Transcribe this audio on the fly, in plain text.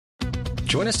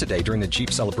Join us today during the Jeep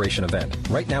Celebration event.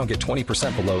 Right now, get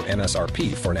 20% below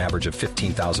MSRP for an average of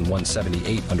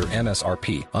 $15,178 under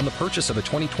MSRP on the purchase of a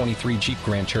 2023 Jeep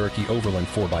Grand Cherokee Overland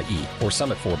 4xE or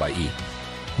Summit 4xE.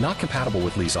 Not compatible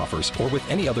with lease offers or with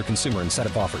any other consumer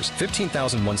incentive offers.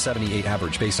 $15,178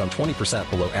 average based on 20%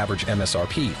 below average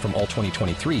MSRP from all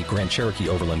 2023 Grand Cherokee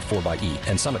Overland 4xE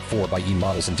and Summit 4xE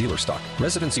models in dealer stock.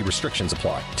 Residency restrictions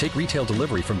apply. Take retail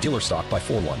delivery from dealer stock by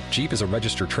 4/1. Jeep is a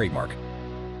registered trademark.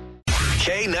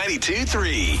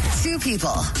 K92-3. Two people,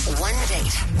 one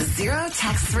date, 0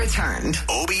 texts returned.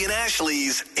 Obie and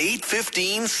Ashley's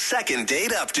 8:15 second date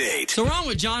update. So we're on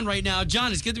with John right now.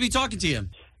 John, it's good to be talking to you.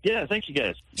 Yeah, thank you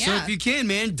guys. So if you can,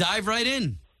 man, dive right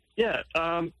in. Yeah,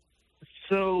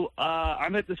 so I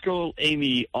met this girl,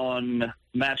 Amy, on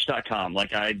Match.com.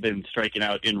 Like, I'd been striking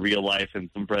out in real life, and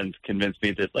some friends convinced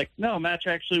me that, like, no, Match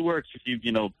actually works if you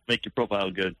make your profile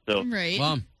good. So, Right.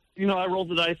 Well, I rolled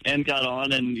the dice and got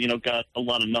on and, got a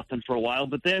lot of nothing for a while,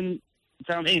 but then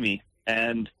found Amy,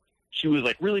 and she was,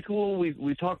 like, really cool.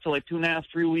 We talked for, like, 2.5,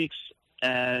 3 weeks,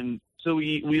 and so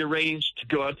we arranged to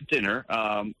go out to dinner.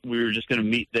 We were just going to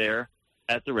meet there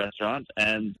at the restaurant,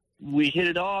 and we hit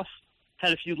it off,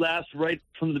 had a few laughs right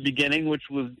from the beginning,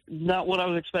 which was not what I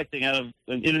was expecting out of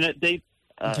an internet date.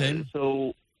 Okay.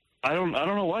 So I don't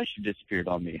know why she disappeared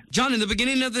on me. John, in the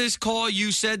beginning of this call,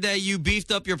 you said that you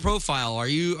beefed up your profile.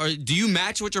 Do you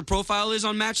match what your profile is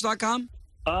on Match.com?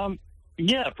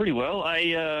 Yeah, pretty well.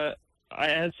 I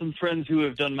had some friends who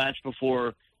have done Match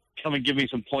before come and give me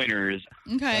some pointers.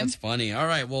 Okay. That's funny. All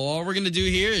right. Well, all we're going to do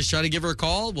here is try to give her a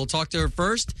call. We'll talk to her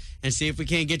first and see if we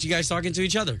can't get you guys talking to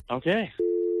each other. Okay.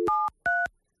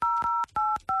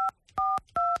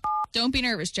 Don't be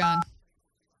nervous, John.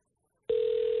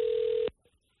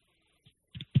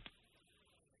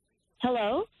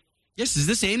 Hello? Yes, is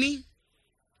this Amy?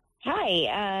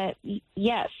 Hi,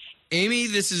 yes. Amy,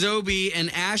 this is Obie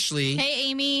and Ashley. Hey,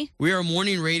 Amy. We are a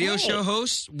morning radio Hey. show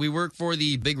hosts. We work for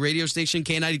the big radio station,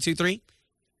 K92.3.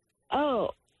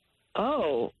 Oh.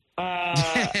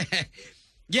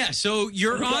 Yeah, so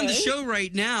you're on the Okay. show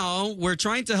right now. We're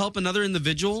trying to help another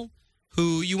individual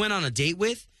who you went on a date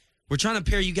with. We're trying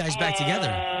to pair you guys back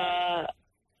together.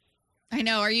 I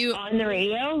know. Are you? On the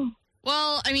radio?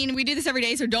 Well, I mean, we do this every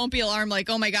day, so don't be alarmed like,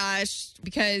 oh my gosh,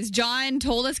 because John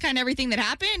told us kind of everything that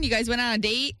happened. You guys went on a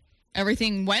date.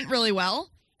 Everything went really well.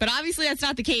 But obviously that's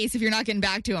not the case if you're not getting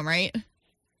back to him, right?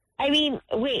 I mean,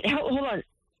 wait, hold on.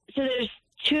 So there's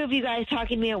two of you guys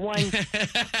talking to me at once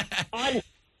on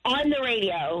the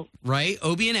radio. Right?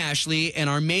 Obie and Ashley.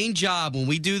 And our main job when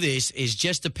we do this is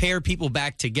just to pair people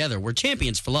back together. We're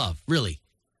champions for love, really.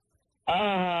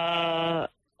 Okay.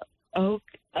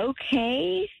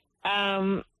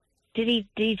 Did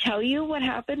he tell you what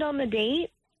happened on the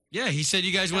date? Yeah, he said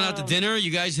you guys went out to dinner.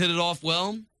 You guys hit it off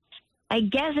well. I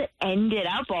guess it ended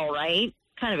up all right.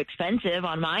 Kind of expensive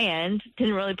on my end.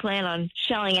 Didn't really plan on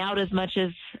shelling out as much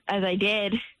as I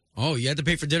did. Oh, you had to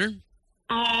pay for dinner?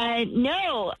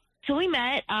 No. So we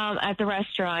met at the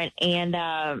restaurant, and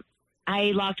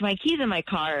I locked my keys in my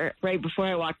car right before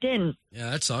I walked in. Yeah,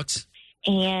 that sucks.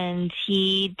 And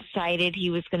he decided he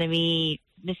was going to be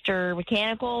Mr.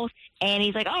 Mechanical, and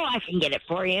he's like, oh, I can get it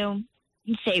for you.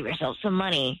 You save yourself some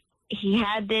money. He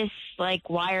had this, like,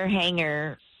 wire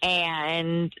hanger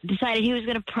and decided he was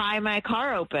going to pry my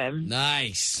car open.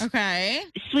 Nice. Okay.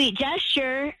 Sweet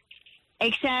gesture,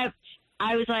 except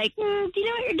I was like, do you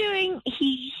know what you're doing?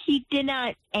 He did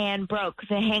not, and broke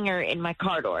the hanger in my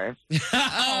car door.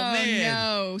 Oh, man.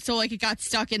 No. So, like, it got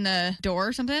stuck in the door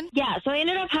or something? Yeah, so I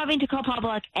ended up having to call Pop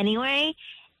Lock anyway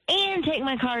and take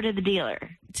my car to the dealer.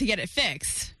 To get it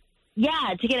fixed.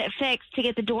 Yeah, to get it fixed, to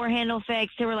get the door handle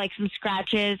fixed. There were, like, some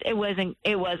scratches. It wasn't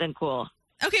cool.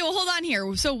 Okay, well, hold on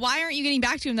here. So why aren't you getting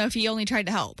back to him, though, if he only tried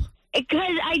to help?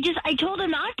 Because I told him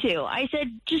not to. I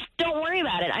said, just don't worry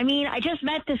about it. I mean, I just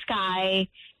met this guy.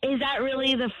 Is that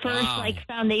really the first,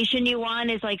 foundation you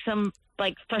want is, like, some,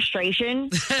 like,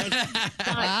 frustration? Like,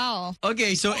 Wow.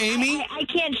 Okay, so Amy? I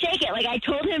can't shake it. Like, I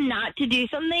told him not to do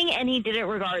something, and he did it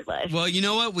regardless. Well, you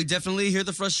know what? We definitely hear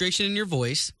the frustration in your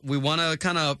voice. We want to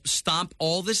kind of stomp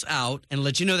all this out and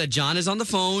let you know that John is on the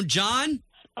phone. John?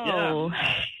 Oh.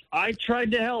 Yeah. I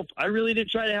tried to help. I really did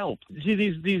try to help. See,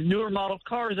 these newer model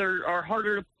cars are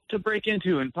harder to break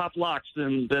into and pop locks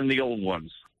than the old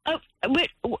ones. Oh,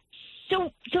 wait, so why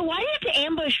do you have to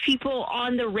ambush people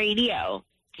on the radio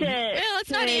to,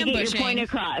 that's not get your ambushing. point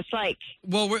across? Like,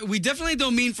 Well, we definitely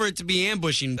don't mean for it to be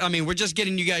ambushing. I mean, we're just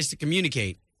getting you guys to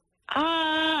communicate.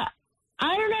 I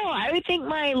don't know. I I would think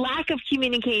my lack of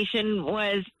communication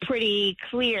was pretty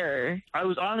clear. I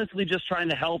was honestly just trying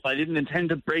to help. I didn't intend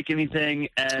to break anything.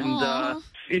 And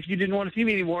if you didn't want to see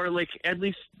me anymore, like, at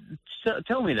least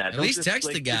tell me that. At least text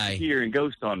the guy. Here and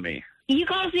ghost on me. You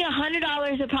cost me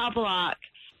 $100 at Papa Lock,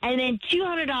 and then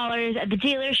 $200 at the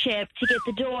dealership to get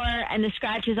the door and the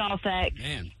scratches all fixed.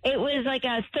 Man. It was like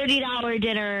a $30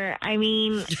 dinner. I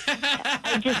mean,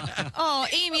 I just... Oh,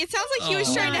 Amy, it sounds like he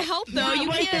was trying to help, though. You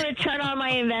can't return on my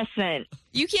investment.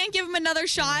 You can't give him another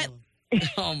shot.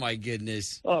 Oh, my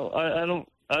goodness. Oh,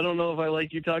 I don't know if I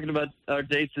like you talking about our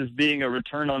dates as being a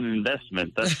return on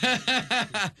investment.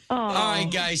 All right,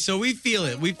 guys. So we feel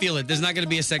it. We feel it. There's not going to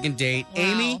be a second date. Wow.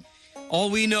 Amy, all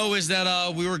we know is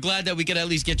that we were glad that we could at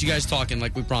least get you guys talking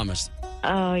like we promised.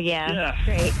 Oh, yeah.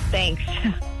 Great. Thanks.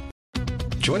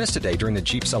 Join us today during the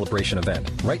Jeep Celebration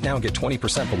event. Right now, get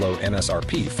 20% below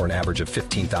MSRP for an average of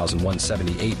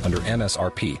 $15,178 under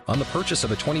MSRP on the purchase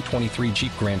of a 2023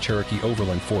 Jeep Grand Cherokee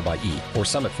Overland 4xE or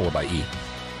Summit 4xE.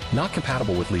 Not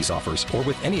compatible with lease offers or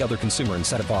with any other consumer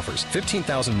incentive offers.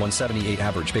 $15,178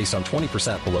 average based on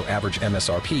 20% below average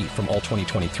MSRP from all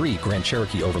 2023 Grand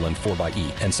Cherokee Overland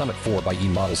 4xE and Summit 4xE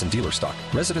models in dealer stock.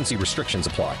 Residency restrictions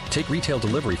apply. Take retail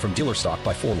delivery from dealer stock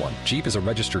by 4/1. Jeep is a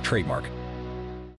registered trademark.